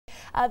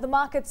The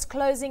market's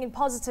closing in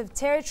positive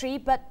territory,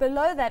 but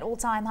below that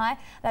all-time high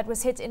that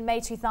was hit in May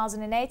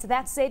 2008.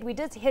 That said, we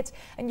did hit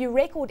a new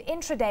record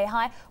intraday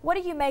high. What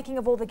are you making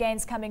of all the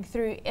gains coming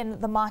through in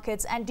the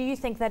markets, and do you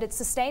think that it's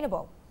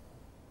sustainable?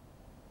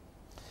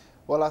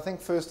 Well, I think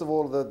first of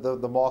all,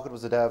 the market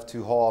was a day of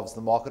two halves.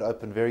 The market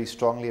opened very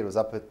strongly. It was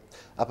up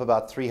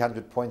about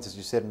 300 points, as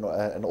you said, an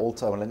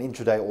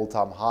intraday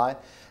all-time high.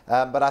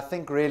 But I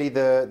think really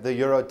the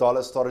euro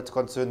dollar started to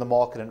concern the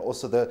market, and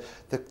also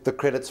the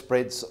credit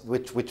spreads,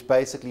 which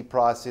basically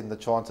price in the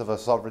chance of a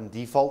sovereign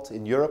default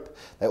in Europe.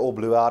 They all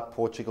blew out.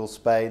 Portugal,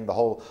 Spain, the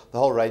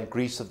whole range,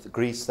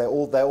 Greece, they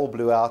all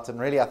blew out, and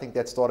really I think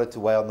that started to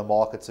weigh on the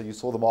market. So you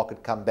saw the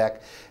market come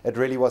back. It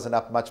really wasn't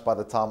up much by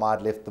the time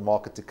I'd left the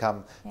market to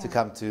come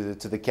to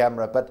the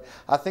camera. But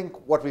I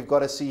think what we've got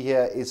to see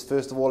here is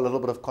first of all a little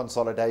bit of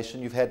consolidation.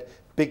 You've had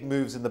big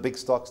moves in the big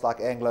stocks like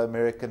Anglo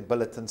American,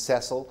 Billiton,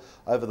 Sasol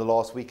over the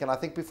last week, and I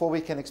think before we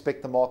can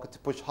expect the market to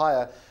push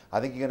higher, I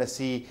think you're going to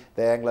see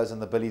the Anglos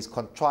and the Billies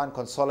try and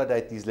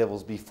consolidate these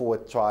levels before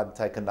it try and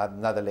take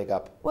another leg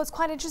up. Well, it's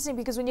quite interesting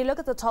because when you look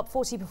at the top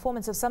 40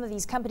 performance of some of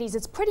these companies,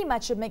 it's pretty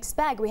much a mixed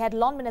bag. We had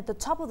Lonmin at the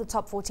top of the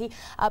top 40,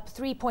 up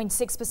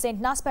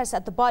 3.6%. Naspers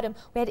at the bottom.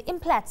 We had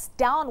Implats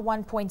down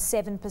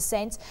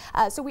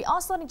 1.7%. So we are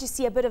starting to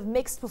see a bit of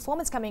mixed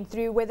performance coming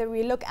through, whether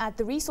we look at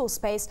the resource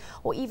space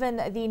or even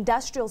the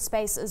industrial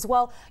space as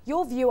well.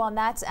 Your view on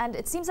that? And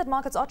it seems that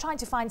markets are trying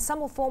to find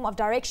some form of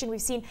direction.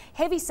 We've seen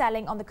heavy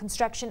selling on the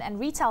construction and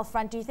retail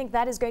front. Do you think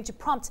that is going to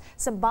prompt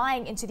some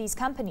buying into these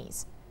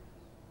companies?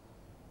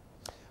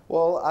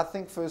 Well, I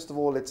think first of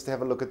all, let's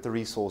have a look at the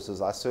resources.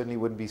 I certainly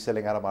wouldn't be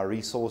selling out of my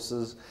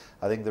resources.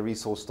 I think the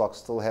resource stocks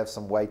still have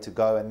some way to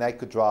go, and they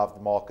could drive the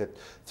market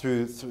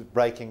through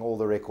breaking all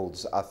the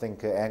records. I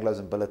think Anglos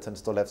and Billiton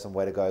still have some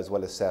way to go, as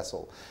well as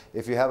Sasol.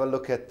 If you have a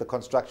look at the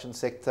construction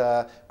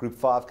sector, Group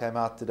 5 came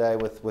out today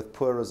with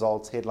poor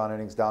results, headline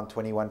earnings down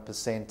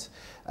 21%.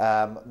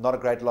 Not a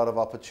great lot of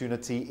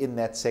opportunity in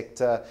that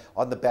sector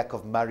on the back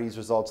of Murray's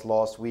results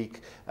last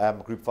week.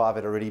 Group 5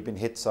 had already been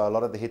hit, so a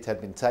lot of the hit had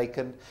been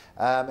taken.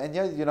 And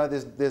you know,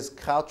 there's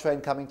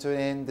Caltrain coming to an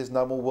end. There's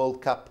no more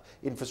World Cup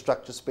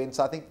infrastructure spend.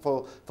 So I think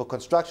for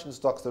construction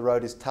stocks, the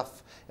road is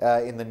tough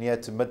in the near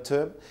to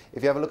mid-term.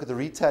 If you have a look at the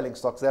retailing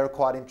stocks, they're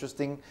quite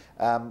interesting.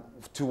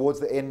 Towards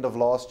the end of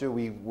last year,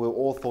 we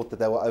all thought that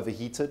they were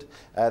overheated.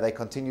 They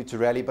continue to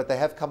rally, but they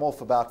have come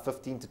off about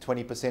 15 to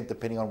 20%,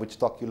 depending on which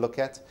stock you look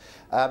at.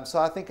 So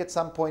I think at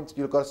some point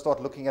you've got to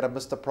start looking at a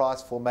Mr.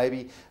 Price for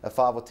maybe a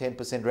 5 or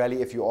 10%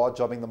 rally if you are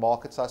jobbing the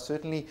market. So I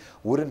certainly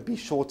wouldn't be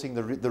shorting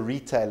the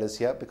retailers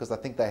here, because I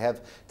think they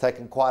have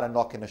taken quite a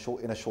knock in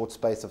a short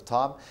space of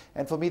time.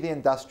 And for me, the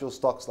industrial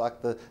stocks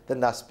like the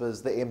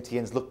Naspers, the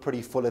MTNs look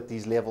pretty full at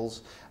these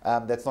levels.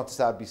 That's not to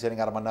say I'd be selling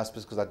out of my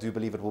Naspers, because I do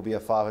believe it will be a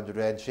 500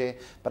 Rand share.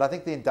 But I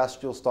think the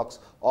industrial stocks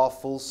are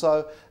full.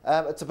 So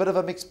it's a bit of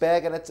a mixed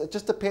bag, and it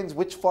just depends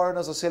which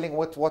foreigners are selling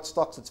what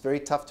stocks. It's very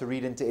tough to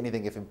read into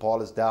anything. If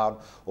Impala's down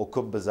or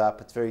Kumba's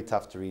up, it's very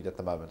tough to read at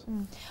the moment.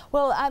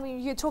 Well, I mean,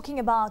 you're talking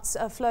about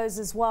flows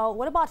as well.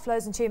 What about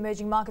flows into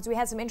emerging markets? We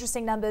had some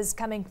interesting numbers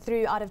coming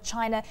through out of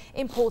China.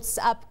 Imports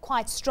up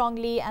quite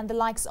strongly, and the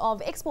likes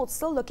of exports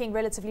still looking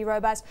relatively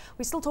robust.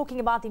 We're still talking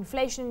about the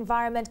inflation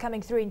environment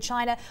coming through in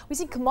China. We've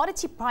seen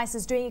commodity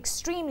prices doing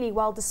extremely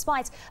well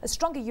despite a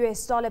stronger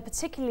US dollar,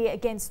 particularly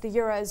against the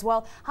euro as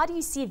well. How do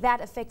you see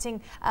that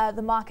affecting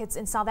the markets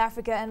in South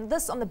Africa, and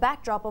this on the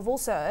backdrop of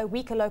also a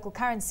weaker local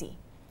currency?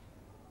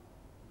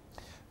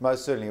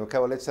 Most certainly. Okay,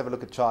 well, let's have a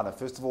look at China.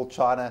 First of all,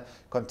 China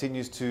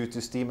continues to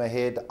steam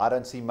ahead. I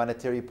don't see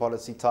monetary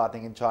policy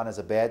tightening in China as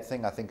a bad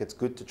thing. I think it's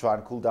good to try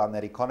and cool down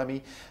that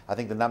economy. I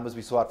think the numbers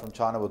we saw out from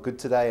China were good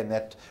today, and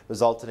that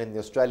resulted in the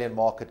Australian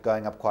market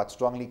going up quite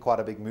strongly,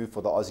 quite a big move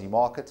for the Aussie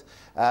market.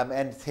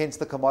 And hence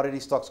the commodity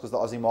stocks, because the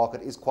Aussie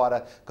market is quite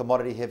a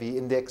commodity-heavy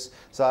index.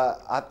 So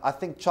I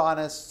think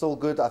China is still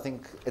good. I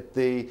think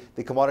the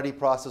commodity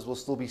prices will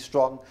still be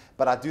strong,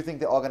 but I do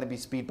think there are going to be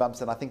speed bumps,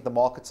 and I think the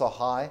markets are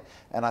high,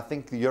 and I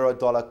think the euro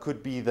dollar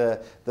could be the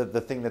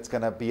thing that's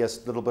going to be a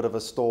little bit of a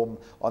storm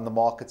on the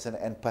markets,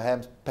 and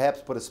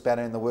perhaps put a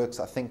spanner in the works.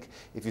 I think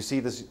if you see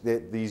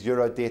these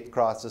euro debt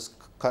crisis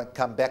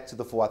come back to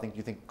the fore, I think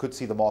you could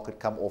see the market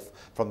come off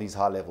from these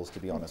high levels, to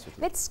be honest with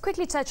you. Let's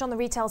quickly touch on the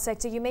retail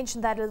sector. You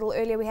mentioned that a little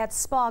earlier. We had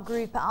Spar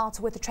Group out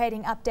with a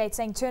trading update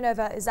saying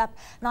turnover is up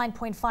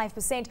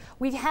 9.5%.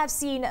 We have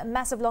seen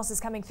massive losses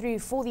coming through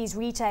for these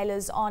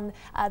retailers on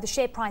the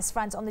share price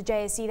front on the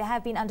JSE. They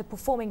have been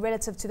underperforming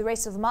relative to the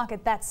rest of the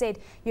market. That said,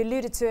 you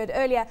alluded to it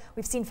earlier,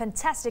 we've seen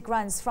fantastic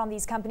runs from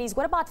these companies.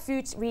 What about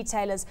food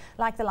retailers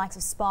like the likes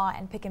of Spar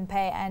and Pick n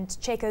Pay and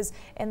Checkers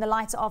in the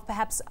light of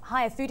perhaps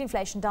higher food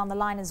inflation down the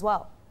line as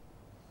well?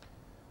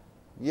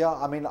 Yeah,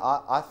 I mean,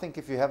 I think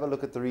if you have a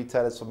look at the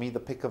retailers, for me, the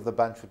pick of the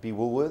bunch would be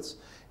Woolworths.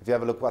 If you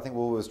have a look, I think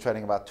Woolworths was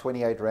trading about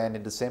 28 Rand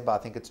in December. I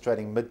think it's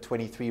trading mid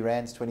 23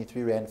 Rands,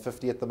 23 Rand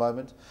 50 at the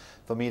moment.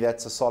 For me,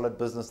 that's a solid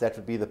business. That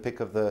would be the pick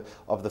of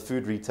the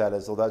food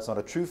retailers. Although it's not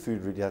a true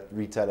food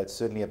retailer, it's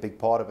certainly a big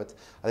part of it.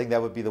 I think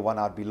that would be the one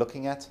I'd be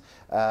looking at.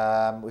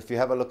 If you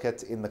have a look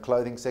at in the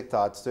clothing sector,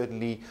 I'd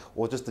certainly,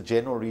 or just the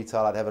general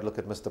retail, I'd have a look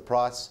at Mr.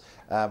 Price.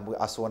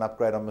 I saw an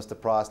upgrade on Mr.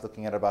 Price,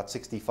 looking at about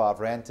 65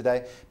 Rand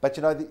today. But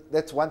you know,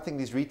 that's one thing.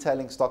 These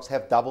retailing stocks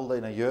have doubled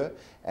in a year,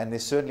 and they're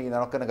certainly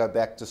not going to go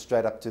back to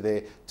straight up to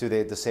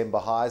their December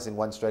highs in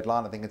one straight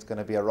line. I think it's going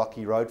to be a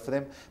rocky road for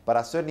them. But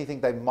I certainly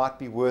think they might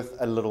be worth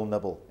a little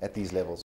nibble at these levels.